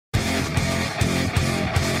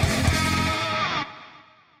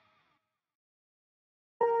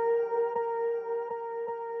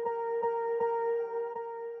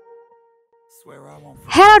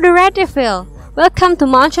Hello the Red Devil! Welcome to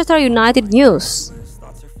Manchester United News.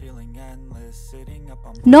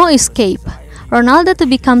 No escape. Ronaldo to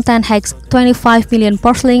become Ten Hag's 25 million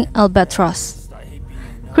porcelain albatross.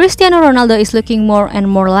 Cristiano Ronaldo is looking more and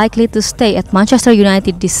more likely to stay at Manchester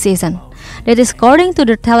United this season. That is according to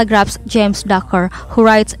the Telegraph's James Ducker, who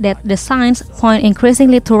writes that the signs point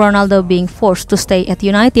increasingly to Ronaldo being forced to stay at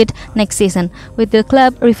United next season, with the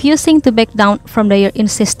club refusing to back down from their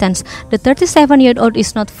insistence. The 37-year-old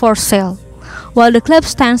is not for sale. While the club's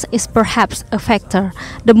stance is perhaps a factor,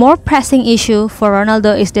 the more pressing issue for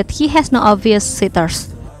Ronaldo is that he has no obvious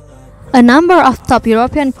suitors. A number of top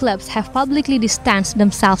European clubs have publicly distanced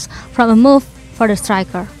themselves from a move for the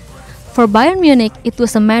striker. For Bayern Munich, it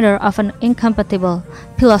was a matter of an incompatible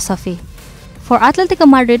philosophy. For Atletico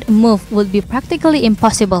Madrid, a move would be practically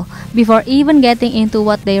impossible before even getting into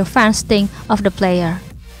what their fans think of the player.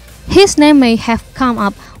 His name may have come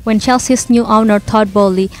up when Chelsea's new owner Todd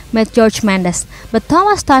Bowley met Jorge Mendes, but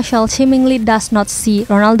Thomas Tuchel seemingly does not see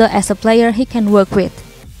Ronaldo as a player he can work with.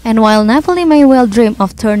 And while Napoli may well dream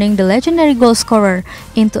of turning the legendary goalscorer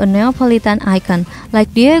into a Neapolitan icon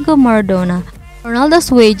like Diego Maradona,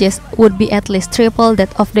 Ronaldo's wages would be at least triple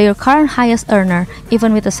that of their current highest earner,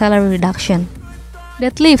 even with a salary reduction.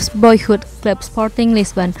 That leaves boyhood club Sporting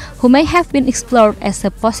Lisbon, who may have been explored as a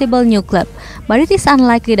possible new club, but it is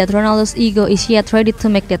unlikely that Ronaldo's ego is yet ready to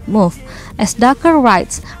make that move. As Ducker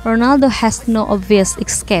writes, Ronaldo has no obvious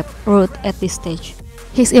escape route at this stage.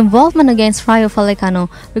 His involvement against Rayo Vallecano,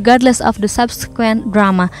 regardless of the subsequent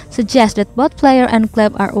drama, suggests that both player and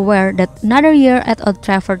club are aware that another year at Old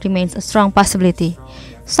Trafford remains a strong possibility.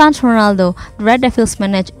 Sans Ronaldo, the Red Devils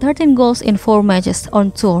managed 13 goals in 4 matches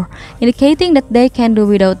on tour, indicating that they can do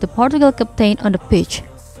without the Portugal captain on the pitch.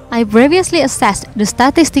 I previously assessed the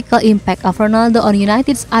statistical impact of Ronaldo on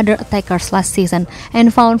United's other attackers last season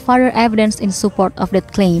and found further evidence in support of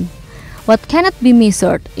that claim. What cannot be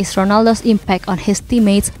measured is Ronaldo's impact on his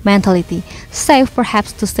teammates' mentality, save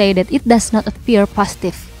perhaps to say that it does not appear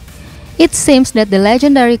positive. It seems that the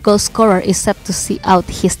legendary goalscorer is set to see out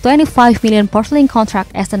his 25 million porcelain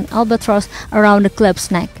contract as an albatross around the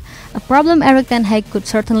club's neck, a problem Erik Ten Hag could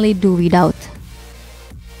certainly do without.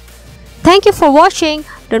 Thank you for watching.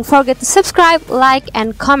 Don't forget to subscribe, like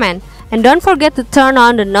and comment, and don't forget to turn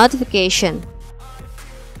on the notification.